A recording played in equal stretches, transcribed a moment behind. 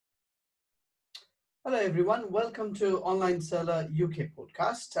Hello, everyone. Welcome to Online Seller UK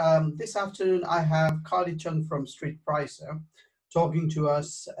podcast. This afternoon, I have Cardy Chung from Street Repricer talking to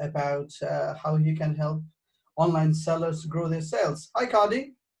us about how he can help online sellers grow their sales. Hi,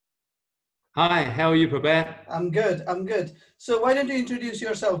 Cardy. Hi, how are you, Prabhat? I'm good. I'm good. So why don't you introduce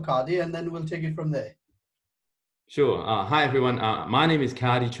yourself, Cardy, and then we'll take it from there. Sure. Hi, everyone. My name is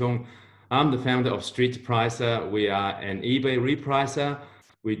Cardy Chung. I'm the founder of Street Repricer. We are an eBay repricer.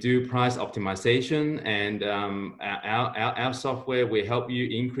 We do price optimization, and our software will help you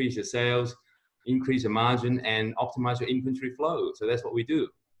increase your sales, increase your margin, and optimize your inventory flow. So that's what we do.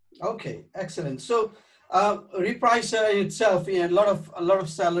 Okay, excellent. So Repricer in itself, a lot of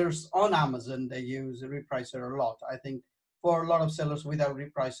sellers on Amazon, they use Repricer a lot. I think for a lot of sellers without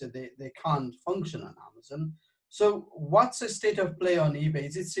Repricer, they can't function on Amazon. So what's the state of play on eBay?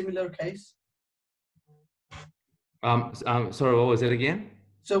 Is it similar case? Sorry, what was it again?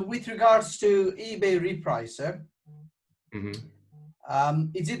 So with regards to eBay Repricer,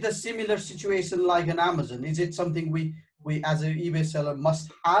 is it a similar situation like on Amazon? Is it something we as an eBay seller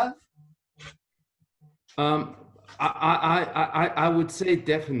must have? I would say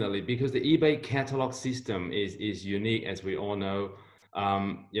definitely, because the eBay catalog system is unique, as we all know.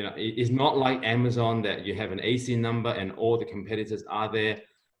 It's not like Amazon that you have an AC number and all the competitors are there.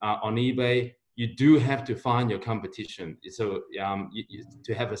 On eBay, you do have to find your competition. So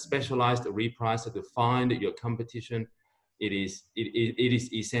to have a specialized repricer to find your competition, it is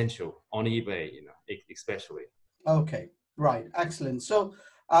essential on eBay, especially. Okay, right, excellent. So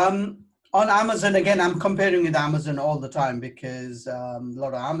on Amazon, again, I'm comparing with Amazon all the time because a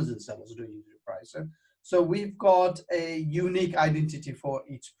lot of Amazon sellers do use Repricer. So we've got a unique identity for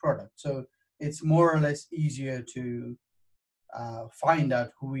each product. So it's more or less easier to find out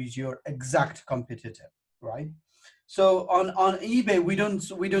who is your exact competitor, right? So on eBay, we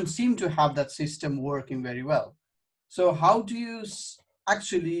don't seem to have that system working very well. So how do you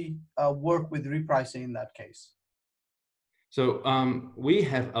actually work with repricing in that case? So we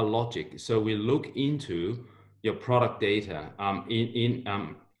have a logic. So we look into your product data in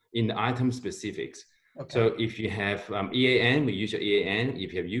the item specifics. Okay. So if you have EAN, we use your EAN.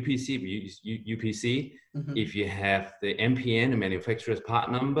 If you have UPC, we use UPC. Mm-hmm. If you have the MPN, the manufacturer's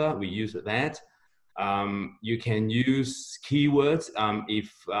part number, we use that. You can use keywords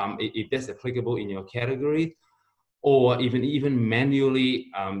if that's applicable in your category, or even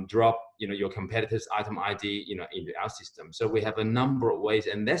manually drop your competitor's item ID into our system. So we have a number of ways,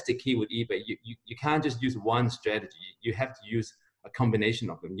 and that's the key with eBay. You can't just use one strategy. You have to use a combination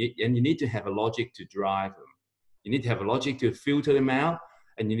of them, and you need to have a logic to drive them. You need to have a logic to filter them out,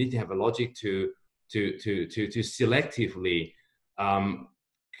 and you need to have a logic to selectively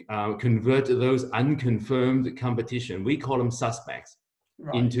convert those unconfirmed competition. We call them suspects.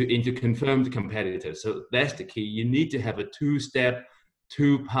 Right. into confirmed competitors. So that's the key. You need to have a two-step,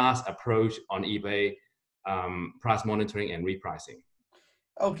 two-pass approach on eBay price monitoring and repricing.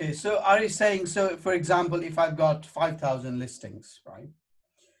 Okay, so are you saying, so for example, if I've got 5,000 listings, right?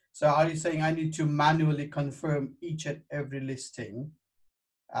 So are you saying I need to manually confirm each and every listing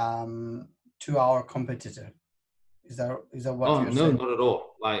to our competitor? Is that what you're saying? No, not at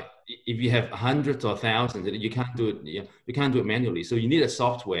all. Like if you have hundreds or thousands, you can't do it. You can't do it manually. So you need a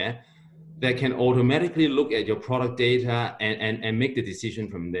software that can automatically look at your product data and make the decision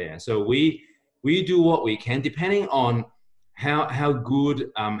from there. So we do what we can, depending on how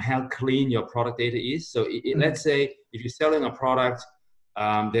good, how clean your product data is. So let's say if you're selling a product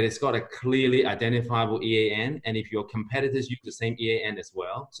that has got a clearly identifiable EAN, and if your competitors use the same EAN as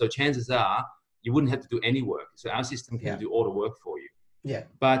well, so chances are you wouldn't have to do any work. So our system can do all the work for you. Yeah.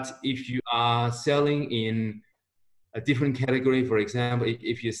 But if you are selling in a different category, for example,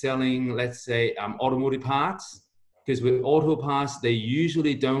 if you're selling, let's say, automotive parts, because with auto parts, they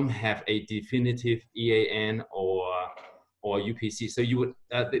usually don't have a definitive EAN or UPC. So you would,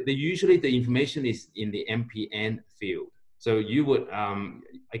 usually the information is in the MPN field. So you would,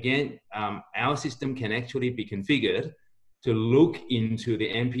 our system can actually be configured to look into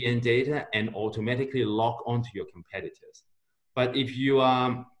the MPN data and automatically lock onto your competitors. But if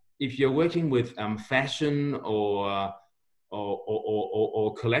you're working with fashion or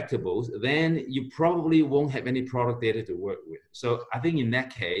collectibles, then you probably won't have any product data to work with. So I think in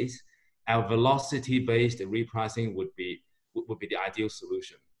that case, our velocity-based repricing would be the ideal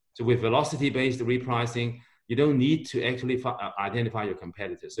solution. So with velocity-based repricing, you don't need to actually identify your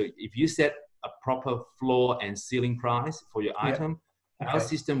competitors. So if you set a proper floor and ceiling price for your item, our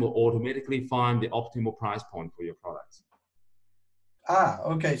system will automatically find the optimal price point for your products.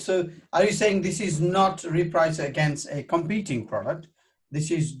 Okay. So are you saying this is not reprice against a competing product? This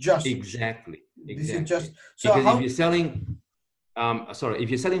is just exactly This is just, exactly. so Because if how, you're selling, if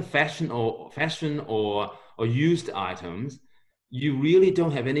you're selling fashion or used items, you really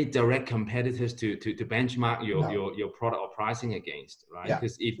don't have any direct competitors to benchmark no, your product or pricing against, right? yeah,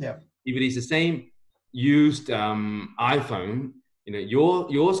 Because yeah, if it is the same used iPhone, you know,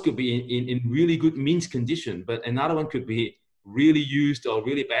 yours could be in really good mint condition, but another one could be really used or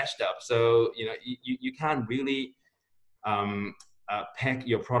really bashed up. So you know, you can't really peg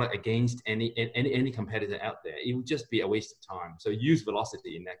your product against any competitor out there. It would just be a waste of time. So use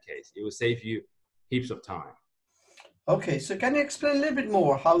velocity in that case. It will save you heaps of time. okay. So can you explain a little bit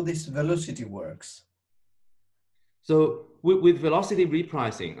more how this velocity works? So with velocity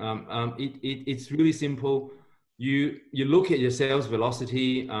repricing, it's really simple. You look at your sales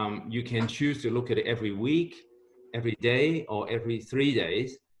velocity. You can choose to look at it every week, every day, or every 3 days.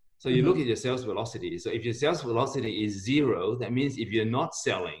 So you look Hmm. at your sales velocity. So if your sales velocity is 0, that means if you're not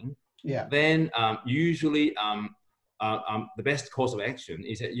selling, Yeah, then usually the best course of action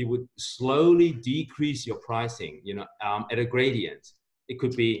is that you would slowly decrease your pricing, you know, at a gradient. It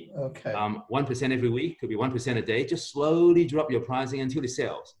could be okay, 1% every week, could be 1% a day. Just slowly drop your pricing until it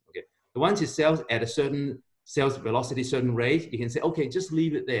sells. Okay. But once it sells at a certain sales velocity, certain rate, you can say, okay, just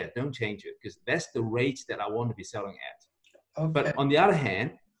leave it there. Don't change it because that's the rate that I want to be selling at. okay, But on the other hand,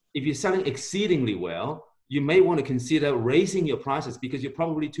 if you're selling exceedingly well, you may want to consider raising your prices because you're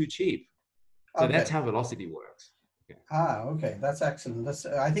probably too cheap. So that's okay. how velocity works. Okay. Ah, okay. That's excellent. That's,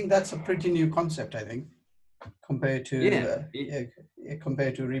 I think that's a pretty new concept, I think, compared to, Yeah. yeah,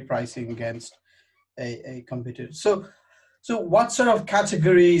 compared to repricing against a competitor. So, so what sort of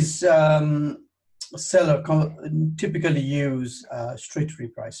categories seller typically use Street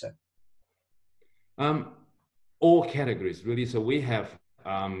Repricer? Um, all categories really. So we have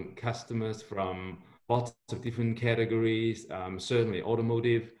customers from lots of different categories, certainly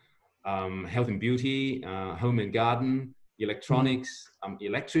automotive, health and beauty, home and garden, Mhm. electronics,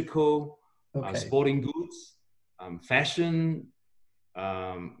 electrical, Okay. sporting goods, fashion,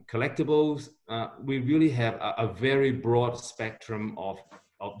 collectibles. We really have a very broad spectrum of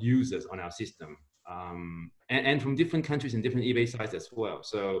users on our system, and from different countries and different eBay sites as well.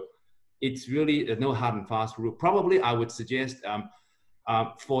 So it's really no hard and fast rule. Probably I would suggest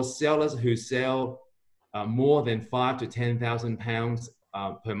for sellers who sell more than £5,000 to £10,000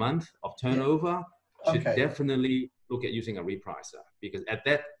 per month of Yeah. turnover, should Okay. definitely look at using a repricer because at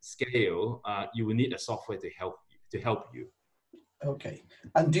that scale, you will need a software to help you. Okay.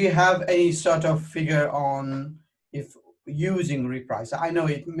 And do you have any sort of figure on if using Repricer? I know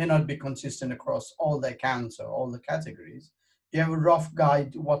it may not be consistent across all the accounts or all the categories. Do you have a rough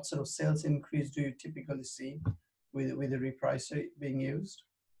guide? What sort of sales increase do you typically see with the Repricer being used?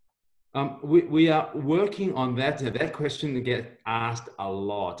 We are working on that. That question gets asked a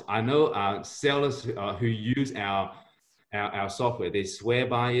lot. I know sellers who use our software, they swear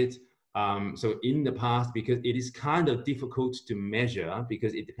by it. So in the past, because it is kind of difficult to measure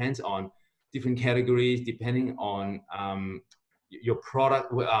because it depends on different categories, depending on your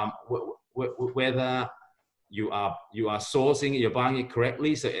product, whether you are sourcing, you're buying it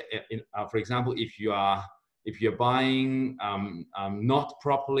correctly. So, for example, if you're buying not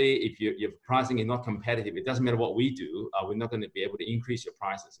properly, if your pricing is not competitive, it doesn't matter what we do. We're not going to be able to increase your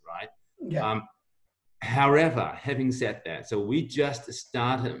prices, right? Yeah. However, having said that, so we just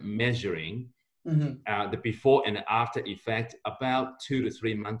started measuring Hmm. the before and after effect about 2 to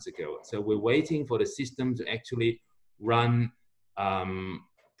 3 months ago. So we're waiting for the system to actually run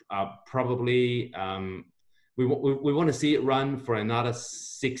probably we want to see it run for another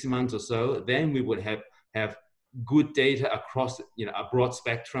 6 months or so. Then we would have good data across, you know, a broad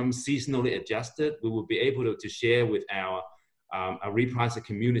spectrum, seasonally adjusted. We will be able to share with our repricer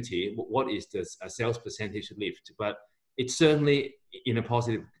community what is the sales percentage lift. But it's certainly in a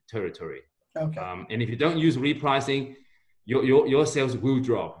positive territory. Okay. And if you don't use repricing, your sales will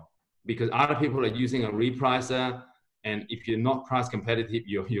drop because other people are using a repricer. And if you're not price competitive,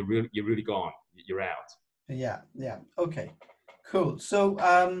 you're really gone. You're out. Yeah. Yeah. Okay. Cool. So,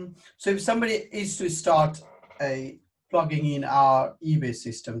 so if somebody is to start a plugging in our eBay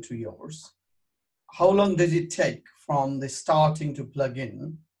system to yours, how long does it take from the starting to plug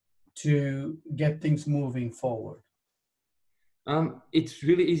in to get things moving forward? It's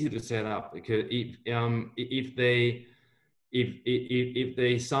really easy to set up because if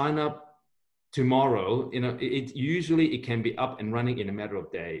they sign up tomorrow, you know, it usually it can be up and running in a matter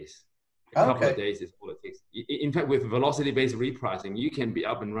of days. A couple of Okay. days is all it takes. In fact, with velocity-based repricing, you can be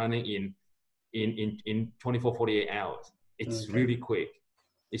up and running in 24, 48 hours. It's Okay. really quick.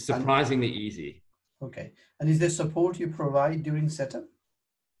 It's And surprisingly easy. okay. And is there support you provide during setup?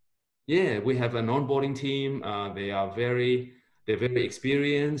 Yeah, we have an onboarding team. They're very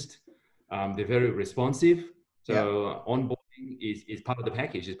experienced. They're very responsive. So onboarding is part of the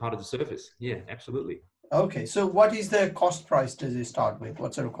package, is part of the service. Yeah, absolutely. Okay, so what is the cost price does it start with?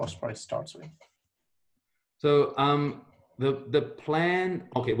 What sort of cost price starts with? So the plan,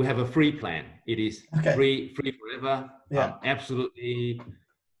 okay, we have a free plan. It is free forever. Yeah. Absolutely.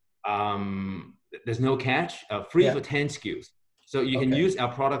 There's no catch. Free for 10 SKUs. So you can use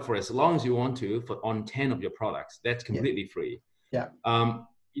our product for as long as you want to on 10 of your products. That's completely free. Yeah.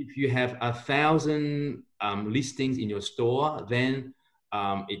 If you have 1,000 listings in your store, then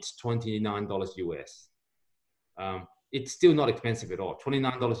it's $29 US. It's still not expensive at all.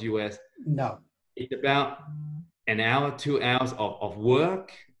 $29 US. No. It's about an hour, 2 hours of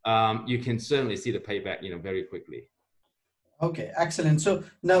work. You can certainly see the payback, very quickly. Okay, excellent. So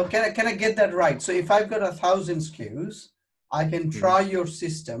now can I get that right? So if I've got 1,000 SKUs, I can try your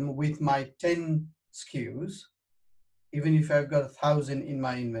system with my 10 SKUs, even if I've got 1,000 in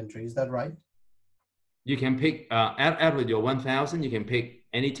my inventory. Is that right? You can pick out of your 1,000. You can pick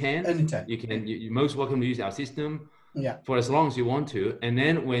any 10. Any 10. You can. You're most welcome to use our system. Yeah. For as long as you want to, and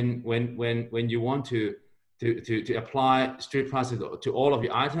then when you want to apply StreetPricer to all of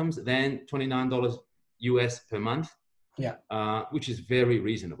your items, then $29 US per month. Yeah. Which is very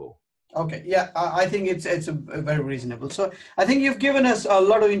reasonable. Okay. Yeah, I think it's a very reasonable. So I think you've given us a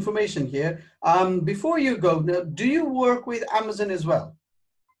lot of information here. Before you go, do you work with Amazon as well?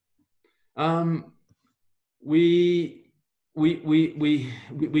 We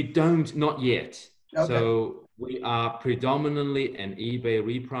don't, not yet. Okay. So we are predominantly an eBay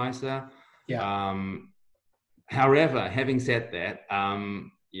repricer. Yeah. However, having said that,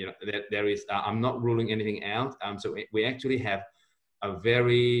 that there is, I'm not ruling anything out. So we actually have a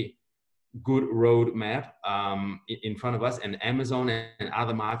very good roadmap in front of us, and Amazon and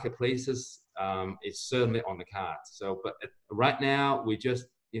other marketplaces is certainly on the cards. So, but right now we're just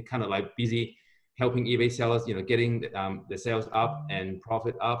kind of like busy helping eBay sellers, getting the sales up and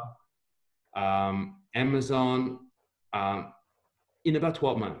profit up. Amazon in about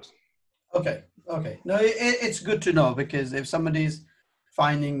 12 months. Okay. Okay. No, it's good to know, because if somebody's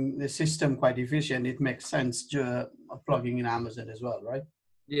finding the system quite efficient, it makes sense to plugging in Amazon as well, right?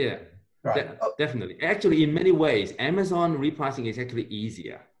 Yeah. Right. Definitely. Actually, in many ways, Amazon repricing is actually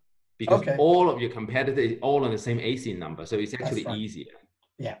easier because all of your competitors are all on the same ASIN number. So it's actually easier.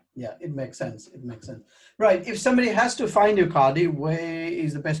 Yeah. Yeah. It makes sense. It makes sense. Right. If somebody has to find you, Cardy, where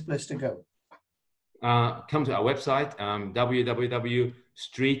is the best place to go? Come to our website,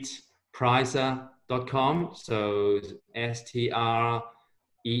 www.streetpricer.com. So StreetPricer,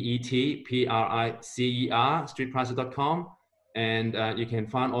 streetpricer.com. And you can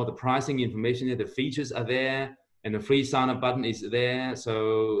find all the pricing information there. The features are there, and the free sign-up button is there.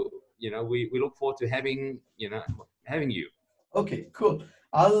 So, we look forward to having you. Okay, cool.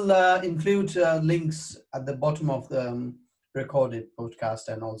 I'll include links at the bottom of the recorded podcast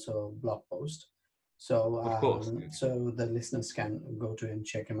and also blog post. So, of course. So the listeners can go to and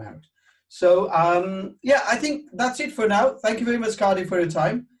check them out. So, yeah, I think that's it for now. Thank you very much, Cardy, for your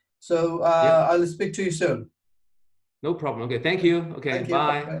time. So I'll speak to you soon. No problem. Okay. Thank you. Okay. Thank you.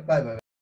 Bye. Bye. Bye.